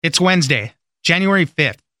It's Wednesday, January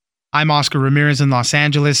 5th. I'm Oscar Ramirez in Los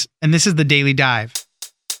Angeles, and this is the Daily Dive.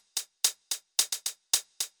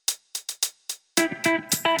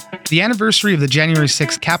 The anniversary of the January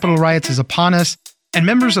 6th Capitol riots is upon us, and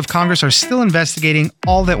members of Congress are still investigating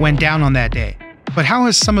all that went down on that day. But how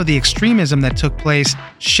has some of the extremism that took place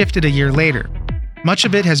shifted a year later? Much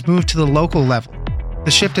of it has moved to the local level.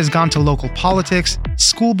 The shift has gone to local politics,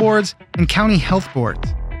 school boards, and county health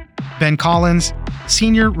boards. Ben Collins,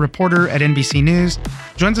 senior reporter at NBC News,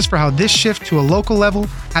 joins us for how this shift to a local level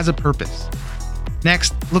has a purpose.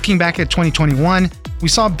 Next, looking back at 2021, we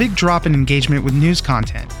saw a big drop in engagement with news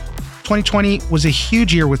content. 2020 was a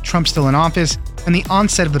huge year with Trump still in office and the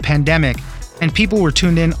onset of the pandemic, and people were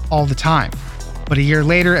tuned in all the time. But a year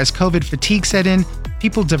later, as COVID fatigue set in,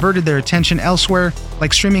 people diverted their attention elsewhere,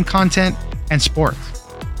 like streaming content and sports.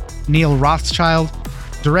 Neil Rothschild,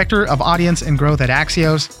 Director of Audience and Growth at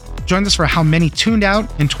Axios, joins us for how many tuned out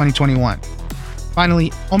in 2021.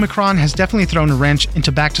 Finally, Omicron has definitely thrown a wrench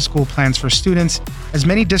into back-to-school plans for students, as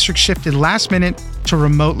many districts shifted last minute to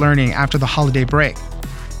remote learning after the holiday break.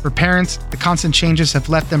 For parents, the constant changes have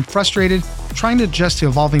left them frustrated, trying to adjust to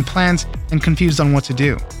evolving plans and confused on what to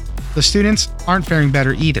do. The students aren't faring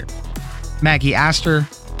better either. Maggie Astor,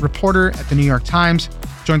 reporter at the New York Times,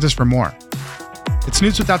 joins us for more. It's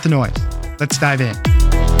news without the noise. Let's dive in.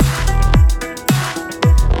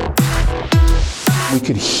 We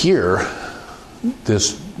could hear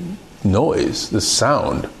this noise, this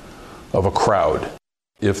sound of a crowd.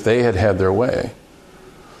 If they had had their way,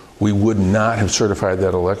 we would not have certified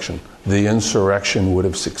that election. The insurrection would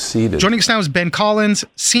have succeeded. Joining us now is Ben Collins,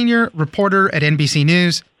 senior reporter at NBC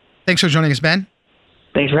News. Thanks for joining us, Ben.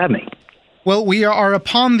 Thanks for having me. Well, we are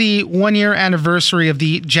upon the one-year anniversary of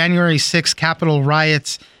the January 6th Capitol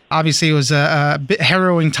riots. Obviously, it was a bit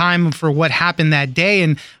harrowing time for what happened that day,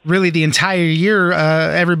 and really the entire year,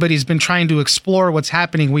 everybody's been trying to explore what's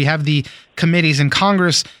happening. We have the committees in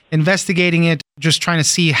Congress investigating it, just trying to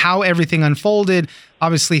see how everything unfolded.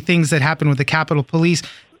 Obviously, things that happened with the Capitol Police.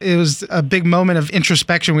 It was a big moment of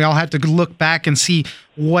introspection. We all had to look back and see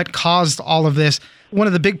what caused all of this. One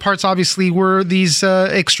of the big parts, obviously, were these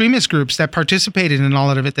extremist groups that participated in all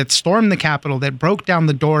of it, that stormed the Capitol, that broke down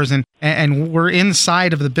the doors and were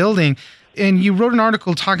inside of the building. And you wrote an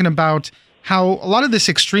article talking about how a lot of this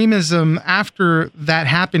extremism after that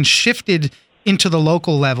happened shifted into the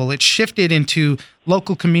local level. It shifted into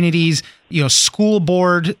local communities, school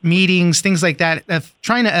board meetings, things like that,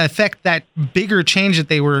 trying to affect that bigger change that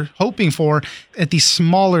they were hoping for at these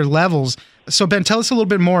smaller levels. So, Ben, tell us a little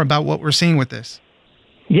bit more about what we're seeing with this.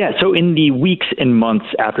 Yeah, so in the weeks and months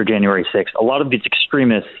after January 6th, a lot of these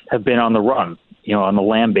extremists have been on the run, on the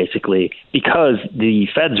lam, basically, because the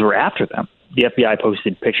feds were after them. The FBI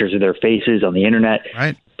posted pictures of their faces on the internet.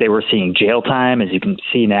 Right. They were seeing jail time, as you can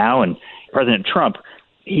see now. And President Trump,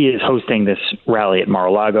 he is hosting this rally at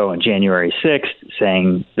Mar-a-Lago on January 6th,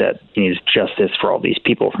 saying that he needs justice for all these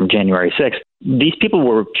people from January 6th. These people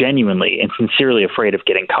were genuinely and sincerely afraid of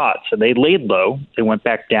getting caught. So they laid low, they went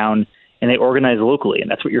back down, and they organized locally.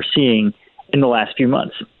 And that's what you're seeing in the last few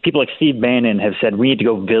months. People like Steve Bannon have said, we need to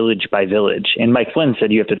go village by village. And Mike Flynn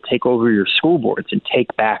said, you have to take over your school boards and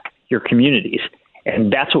take back your communities.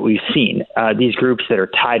 And that's what we've seen. These groups that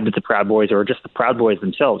are tied with the Proud Boys, or just the Proud Boys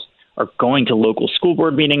themselves, are going to local school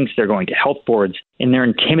board meetings, they're going to health boards, and they're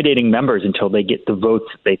intimidating members until they get the votes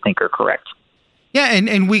that they think are correct. Yeah,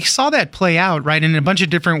 and we saw that play out, right, in a bunch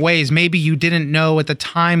of different ways. Maybe you didn't know at the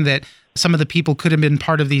time that some of the people could have been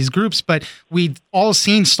part of these groups, but we've all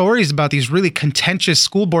seen stories about these really contentious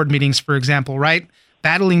school board meetings, for example, right?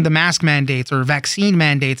 Battling the mask mandates or vaccine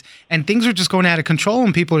mandates, and things are just going out of control,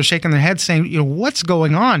 and people are shaking their heads saying, what's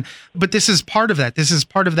going on? But this is part of that. This is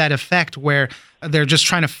part of that effect where they're just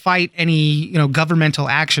trying to fight any, governmental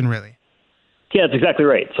action, really. Yeah, that's exactly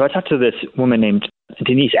right. So I talked to this woman named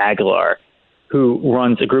Denise Aguilar, who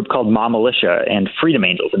runs a group called Ma Militia and Freedom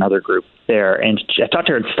Angels, another group there. And I talked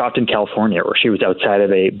to her in Stockton, California, where she was outside of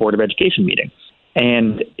a Board of Education meeting.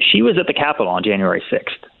 And she was at the Capitol on January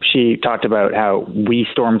 6th. She talked about how we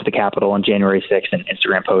stormed the Capitol on January 6th, an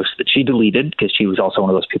Instagram post that she deleted because she was also one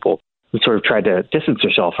of those people who sort of tried to distance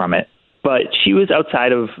herself from it. But she was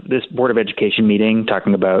outside of this Board of Education meeting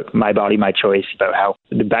talking about my body, my choice, about how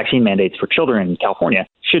the vaccine mandates for children in California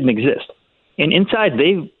shouldn't exist. And inside,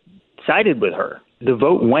 they sided with her. The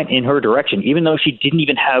vote went in her direction, even though she didn't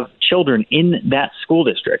even have children in that school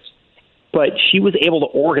district. But she was able to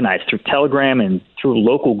organize through Telegram and through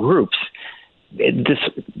local groups this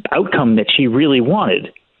outcome that she really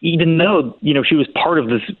wanted, even though, she was part of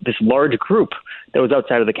this large group that was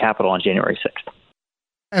outside of the Capitol on January 6th.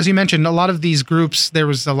 As you mentioned, a lot of these groups, there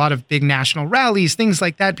was a lot of big national rallies, things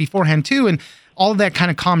like that beforehand too. And all of that kind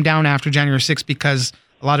of calmed down after January 6th because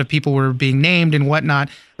a lot of people were being named and whatnot.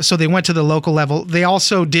 So they went to the local level. They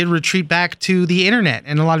also did retreat back to the internet,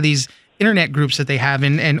 and a lot of these internet groups that they have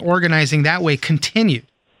and organizing that way continued.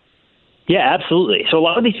 Yeah, absolutely. So a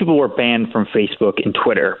lot of these people were banned from Facebook and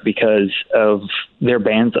Twitter because of their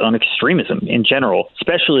bans on extremism in general,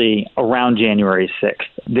 especially around January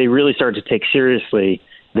 6th. They really started to take seriously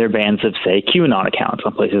their bans of, say, QAnon accounts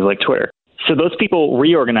on places like Twitter. So those people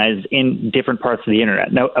reorganized in different parts of the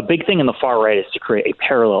internet. Now, a big thing in the far right is to create a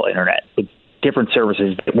parallel internet with different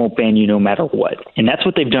services that won't ban you no matter what. And that's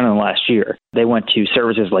what they've done in the last year. They went to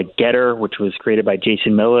services like Getter, which was created by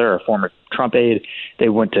Jason Miller, a former Trump aide. They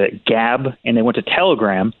went to Gab, and they went to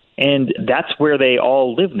Telegram. And that's where they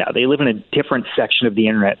all live now. They live in a different section of the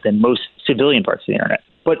internet than most civilian parts of the internet.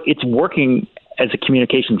 But it's working as a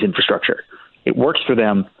communications infrastructure. It works for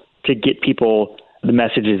them to get people the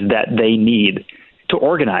messages that they need to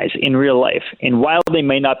organize in real life. And while they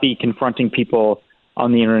may not be confronting people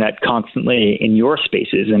on the internet constantly in your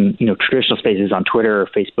spaces and, traditional spaces on Twitter or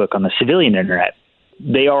Facebook on the civilian internet,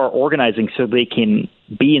 they are organizing so they can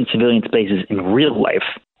be in civilian spaces in real life.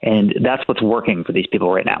 And that's what's working for these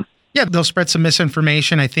people right now. Yeah, they'll spread some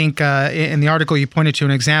misinformation. I think in the article you pointed to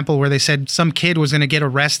an example where they said some kid was going to get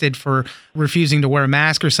arrested for refusing to wear a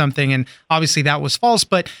mask or something. And obviously that was false,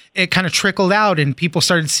 but it kind of trickled out and people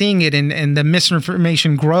started seeing it and the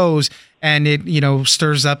misinformation grows and it,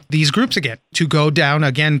 stirs up these groups again to go down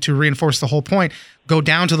again to reinforce the whole point, go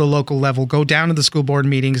down to the local level, go down to the school board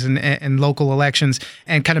meetings and local elections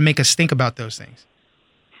and kind of make us think about those things.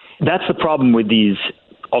 That's the problem with these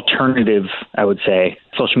alternative, I would say,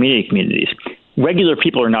 social media communities. Regular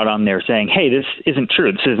people are not on there saying, hey, this isn't true.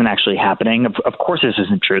 This isn't actually happening. Of course this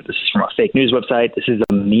isn't true. This is from a fake news website. This is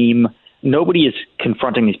a meme. Nobody is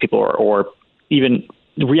confronting these people or even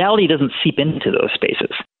reality doesn't seep into those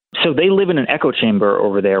spaces. So they live in an echo chamber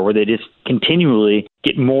over there where they just continually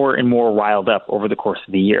get more and more riled up over the course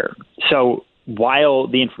of the year. So while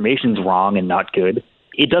the information's wrong and not good,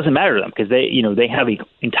 it doesn't matter to them because they have an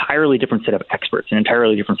entirely different set of experts, an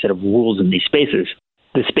entirely different set of rules in these spaces.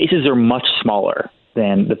 The spaces are much smaller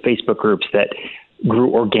than the Facebook groups that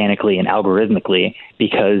grew organically and algorithmically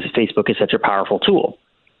because Facebook is such a powerful tool.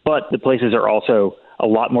 But the places are also a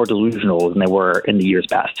lot more delusional than they were in the years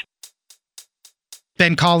past.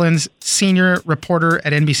 Ben Collins, senior reporter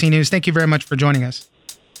at NBC News. Thank you very much for joining us.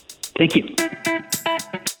 Thank you.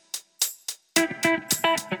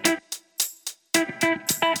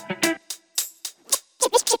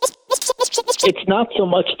 It's not so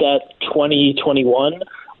much that 2021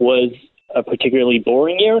 was a particularly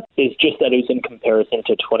boring year. It's just that it was in comparison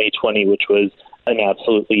to 2020, which was an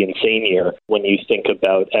absolutely insane year. When you think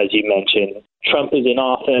about, as you mentioned, Trump is in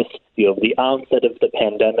office, you have the onset of the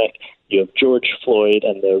pandemic, you have George Floyd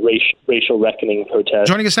and the racial reckoning protest.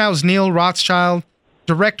 Joining us now is Neil Rothschild,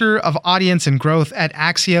 Director of Audience and Growth at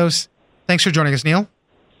Axios. Thanks for joining us, Neil.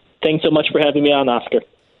 Thanks so much for having me on, Oscar.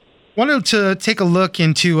 Wanted to take a look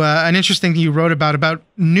into an interesting thing you wrote about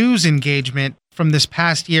news engagement from this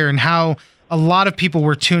past year and how a lot of people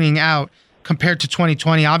were tuning out compared to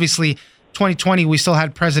 2020. Obviously, 2020, we still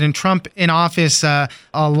had President Trump in office, a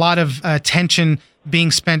lot of attention being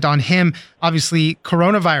spent on him. Obviously,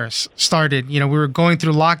 coronavirus started. We were going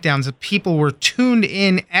through lockdowns. People were tuned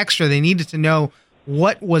in extra. They needed to know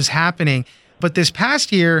what was happening. But this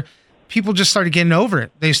past year, people just started getting over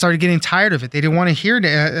it. They started getting tired of it. They didn't want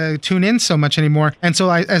to tune in so much anymore. And so,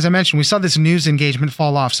 as I mentioned, we saw this news engagement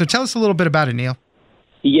fall off. So tell us a little bit about it, Neil.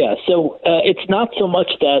 Yeah, so it's not so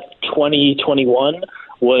much that 2021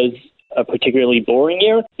 was a particularly boring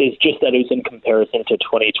year. It's just that it was in comparison to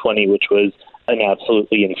 2020, which was an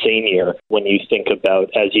absolutely insane year. When you think about,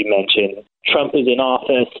 as you mentioned, Trump is in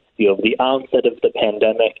office, you have the onset of the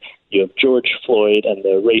pandemic, you have George Floyd and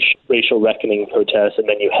the racial reckoning protests, and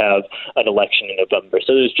then you have an election in November.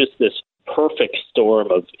 So there's just this perfect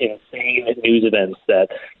storm of insane news events that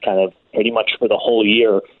kind of pretty much for the whole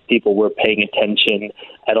year, people were paying attention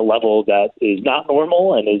at a level that is not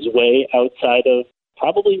normal and is way outside of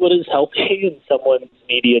probably what is healthy in someone's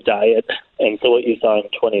media diet. And so what you saw in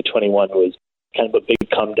 2021 was kind of a big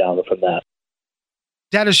come down from that.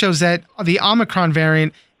 Data shows that the Omicron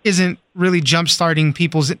variant isn't really jump-starting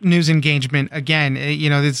people's news engagement again.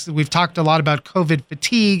 We've talked a lot about COVID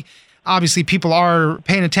fatigue. Obviously, people are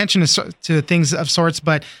paying attention to things of sorts,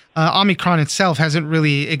 but Omicron itself hasn't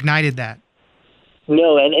really ignited that.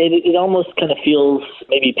 No, and it almost kind of feels,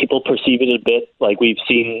 maybe people perceive it a bit like we've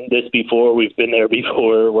seen this before, we've been there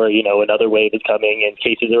before, where, another wave is coming and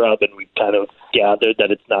cases are up, and we've kind of gathered that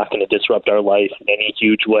it's not going to disrupt our life in any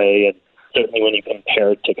huge way. And certainly when you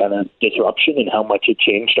compare it to kind of disruption and how much it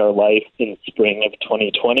changed our life in spring of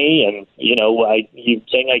 2020, and, you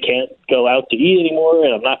saying I can't go out to eat anymore,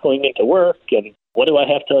 and I'm not going into work, and what do I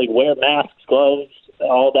have to, wear masks, gloves,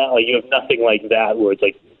 all that? You have nothing like that where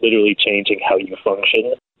it's, literally changing how you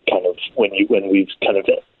function, kind of when we've kind of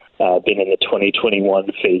been in the 2021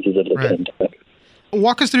 phases of the pandemic.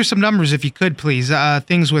 Walk us through some numbers, if you could, please.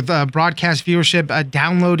 Things with broadcast viewership,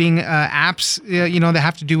 downloading apps, that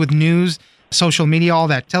have to do with news, social media, all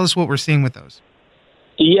that. Tell us what we're seeing with those.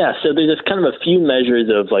 Yeah, so there's kind of a few measures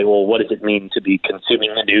of what does it mean to be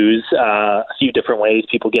consuming the news? A few different ways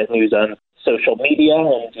people get news on social media,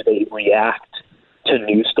 and do they react to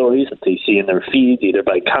news stories that they see in their feeds, either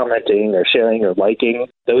by commenting or sharing or liking.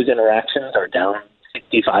 Those interactions are down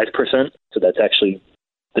 65%. So that's actually,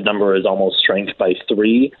 the number is almost shrank by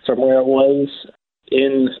 3 from where it was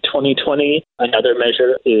in 2020. Another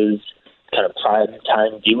measure is kind of prime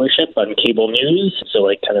time viewership on cable news. So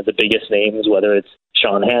kind of the biggest names, whether it's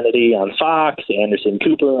Sean Hannity on Fox, Anderson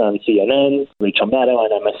Cooper on CNN, Rachel Maddow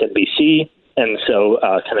on MSNBC. And so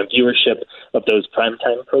kind of viewership of those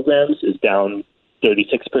primetime programs is down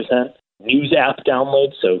 36%. News app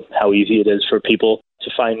downloads, so how easy it is for people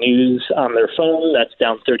to find news on their phone, that's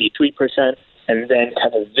down 33%. And then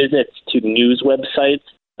kind of visits to news websites,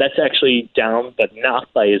 that's actually down, but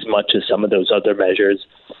not by as much as some of those other measures.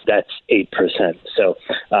 That's 8%. So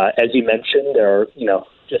as you mentioned, there are,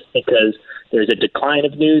 just because there's a decline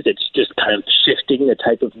of news, it's just kind of shifting the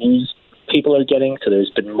type of news people are getting. So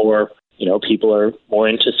there's been more, people are more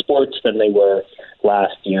into sports than they were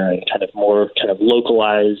last year, and kind of more kind of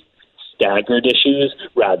localized, staggered issues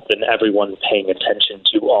rather than everyone paying attention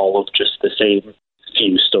to all of just the same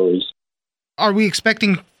few stories. Are we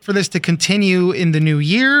expecting for this to continue in the new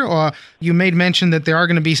year? Or you made mention that there are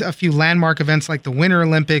going to be a few landmark events like the Winter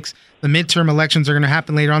Olympics, the midterm elections are going to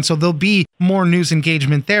happen later on, so there'll be more news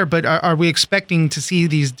engagement there, but are we expecting to see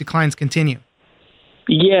these declines continue?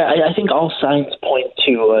 Yeah, I think all signs point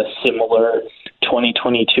to a similar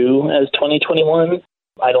 2022 as 2021.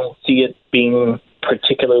 I don't see it being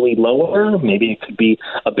particularly lower. Maybe it could be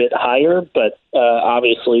a bit higher, but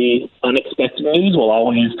obviously unexpected news will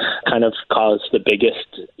always kind of cause the biggest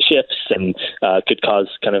shifts and could cause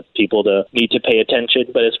kind of people to need to pay attention.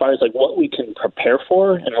 But as far as what we can prepare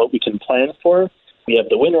for and what we can plan for, we have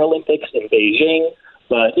the Winter Olympics in Beijing,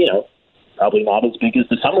 but probably not as big as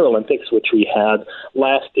the Summer Olympics, which we had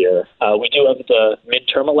last year. We do have the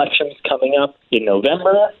midterm elections coming up in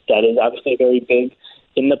November. That is obviously very big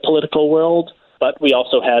in the political world. But we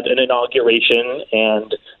also had an inauguration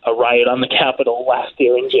and a riot on the Capitol last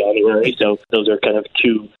year in January. So those are kind of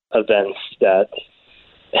two events that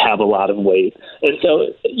have a lot of weight. And so,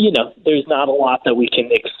 there's not a lot that we can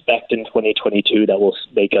expect in 2022 that will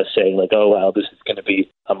make us say oh, wow, this is going to be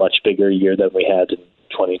a much bigger year than we had in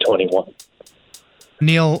 2021.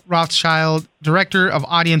 Neil Rothschild, Director of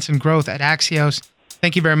Audience and Growth at Axios.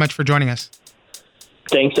 Thank you very much for joining us.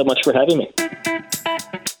 Thanks so much for having me.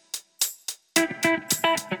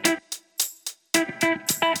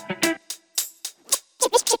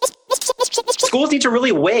 Schools need to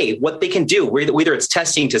really weigh what they can do, whether it's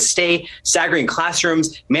testing to stay, staggering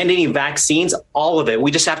classrooms, mandating vaccines, all of it. We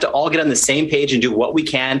just have to all get on the same page and do what we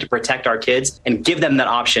can to protect our kids and give them that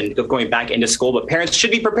option of going back into school. But parents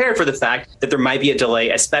should be prepared for the fact that there might be a delay,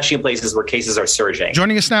 especially in places where cases are surging.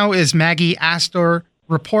 Joining us now is Maggie Astor,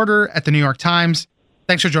 reporter at the New York Times.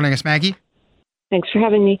 Thanks for joining us, Maggie. Thanks for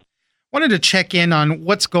having me. Wanted to check in on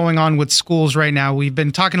what's going on with schools right now. We've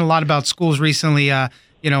been talking a lot about schools recently, an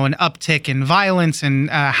uptick in violence and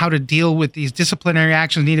how to deal with these disciplinary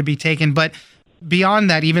actions need to be taken. But beyond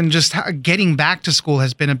that, even just getting back to school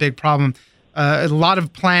has been a big problem. A lot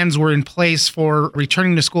of plans were in place for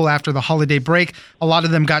returning to school after the holiday break. A lot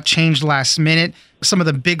of them got changed last minute. Some of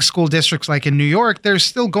the big school districts, like in New York, they're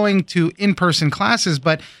still going to in-person classes,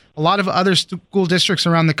 but a lot of other school districts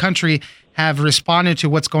around the country have responded to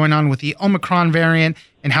what's going on with the Omicron variant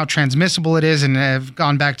and how transmissible it is, and have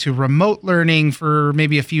gone back to remote learning for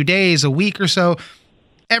maybe a few days, a week or so.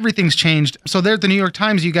 Everything's changed. So there at the New York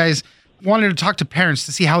Times, you guys wanted to talk to parents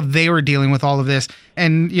to see how they were dealing with all of this.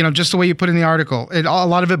 And, just the way you put in the article, a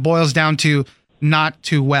lot of it boils down to not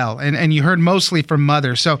too well. And you heard mostly from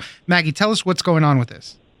mothers. So Maggie, tell us what's going on with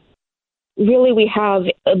this. Really, we have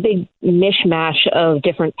a big mishmash of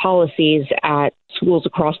different policies at schools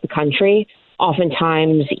across the country.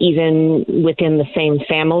 Oftentimes, even within the same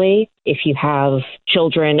family, if you have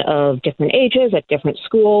children of different ages at different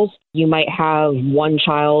schools, you might have one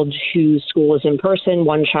child whose school is in person,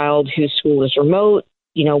 one child whose school is remote,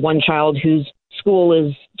 one child whose school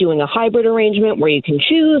is doing a hybrid arrangement where you can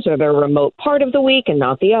choose, or they're remote part of the week and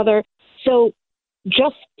not the other. So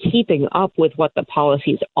just keeping up with what the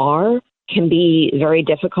policies are can be very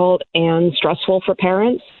difficult and stressful for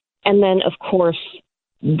parents. And then, of course,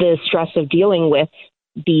 the stress of dealing with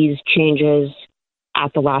these changes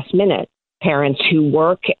at the last minute. Parents who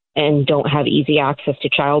work and don't have easy access to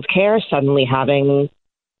childcare suddenly having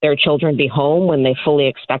their children be home when they fully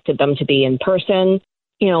expected them to be in person,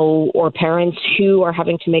 or parents who are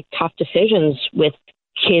having to make tough decisions with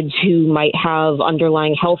kids who might have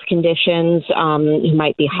underlying health conditions, who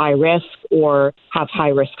might be high risk or have high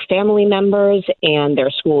risk family members, and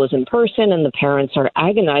their school is in person and the parents are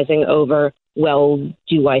agonizing over, well,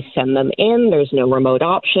 do I send them in? There's no remote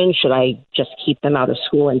option. Should I just keep them out of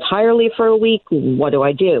school entirely for a week? What do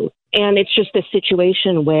I do? And it's just a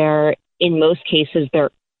situation where in most cases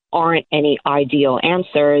there aren't any ideal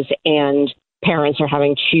answers, and parents are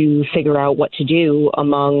having to figure out what to do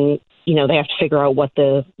among, they have to figure out what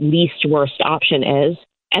the least worst option is.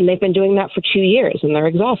 And they've been doing that for 2 years and they're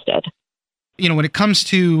exhausted. When it comes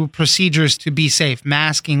to procedures to be safe,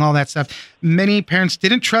 masking, all that stuff, many parents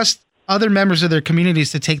didn't trust other members of their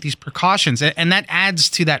communities to take these precautions. And that adds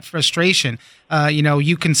to that frustration.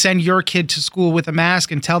 You can send your kid to school with a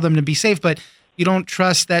mask and tell them to be safe, but you don't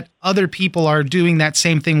trust that other people are doing that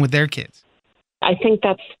same thing with their kids. I think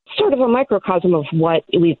that's sort of a microcosm of what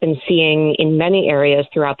we've been seeing in many areas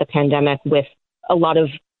throughout the pandemic, with a lot of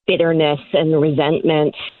bitterness and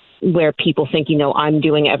resentment where people think, I'm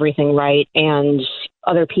doing everything right, and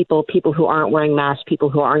other people who aren't wearing masks, people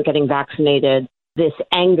who aren't getting vaccinated, this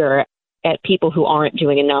anger at people who aren't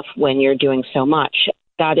doing enough when you're doing so much.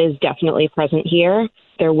 That is definitely present here.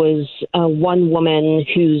 There was one woman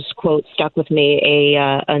whose quote stuck with me,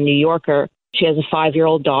 a New Yorker. She has a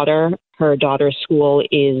 5-year-old daughter. Her daughter's school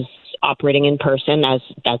is operating in person, as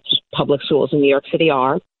public schools in New York City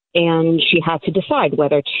are. And she had to decide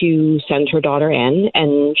whether to send her daughter in,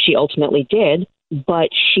 and she ultimately did. But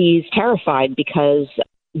she's terrified because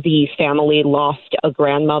the family lost a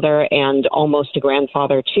grandmother and almost a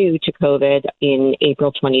grandfather, too, to COVID in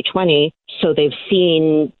April 2020. So they've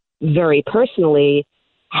seen very personally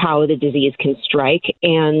how the disease can strike.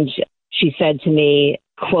 And she said to me,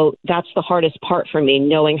 quote, "That's the hardest part for me,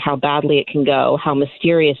 knowing how badly it can go, how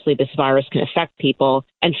mysteriously this virus can affect people,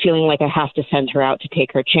 and feeling like I have to send her out to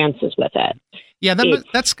take her chances with it." Yeah,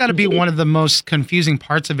 that's got to be one of the most confusing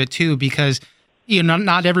parts of it, too, because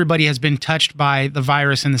not everybody has been touched by the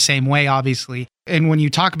virus in the same way, obviously. And when you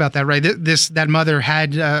talk about that, right, that mother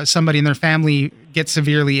had somebody in their family get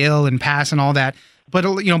severely ill and pass and all that. But,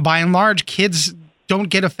 by and large, kids don't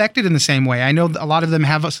get affected in the same way. I know a lot of them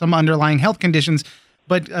have some underlying health conditions,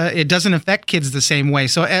 but it doesn't affect kids the same way.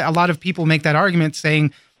 So a lot of people make that argument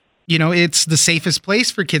saying, it's the safest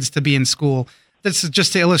place for kids to be in school. This is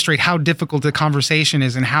just to illustrate how difficult the conversation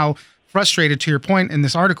is and how frustrated, to your point in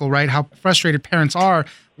this article, right, how frustrated parents are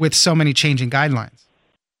with so many changing guidelines.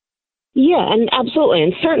 Yeah, and absolutely.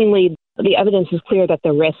 And certainly the evidence is clear that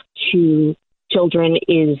the risk to children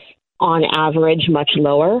is on average much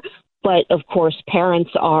lower. But of course, parents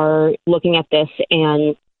are looking at this,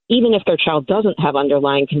 and even if their child doesn't have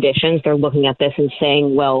underlying conditions, they're looking at this and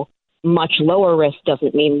saying, well, much lower risk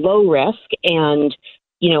doesn't mean low risk. And,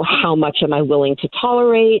 how much am I willing to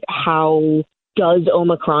tolerate? How does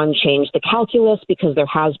Omicron change the calculus? Because there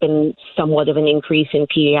has been somewhat of an increase in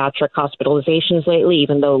pediatric hospitalizations lately,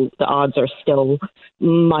 even though the odds are still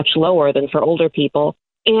much lower than for older people.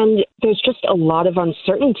 And there's just a lot of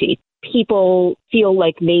uncertainty. People feel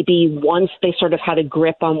like maybe once they sort of had a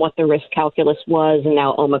grip on what the risk calculus was and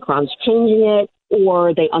now Omicron's changing it,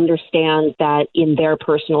 or they understand that in their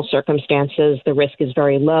personal circumstances, the risk is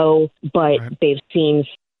very low, but they've seen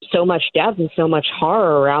so much death and so much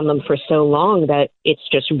horror around them for so long that it's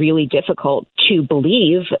just really difficult to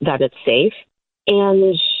believe that it's safe.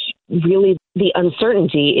 And really, the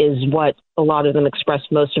uncertainty is what a lot of them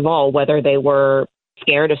expressed most of all, whether they were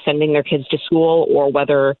scared of sending their kids to school or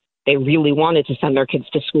whether they really wanted to send their kids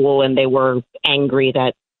to school and they were angry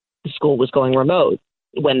that the school was going remote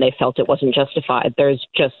when they felt it wasn't justified. There's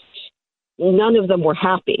just none of them were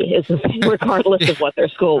happy, is the thing, regardless of what their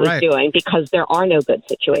school was doing, because there are no good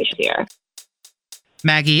situations here.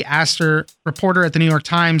 Maggie Astor, reporter at the New York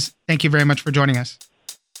Times, thank you very much for joining us.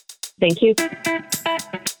 Thank you.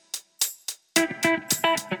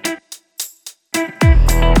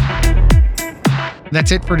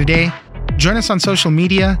 That's it for today. Join us on social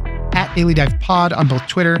media at Daily Dive Pod on both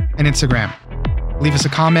Twitter and Instagram. Leave us a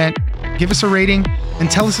comment, give us a rating, and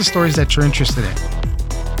tell us the stories that you're interested in.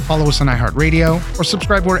 Follow us on iHeartRadio or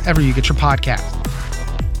subscribe wherever you get your podcasts.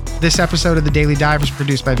 This episode of The Daily Dive was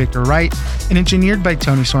produced by Victor Wright and engineered by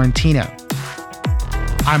Tony Sorrentino.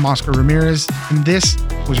 I'm Oscar Ramirez, and this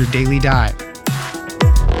was your Daily Dive.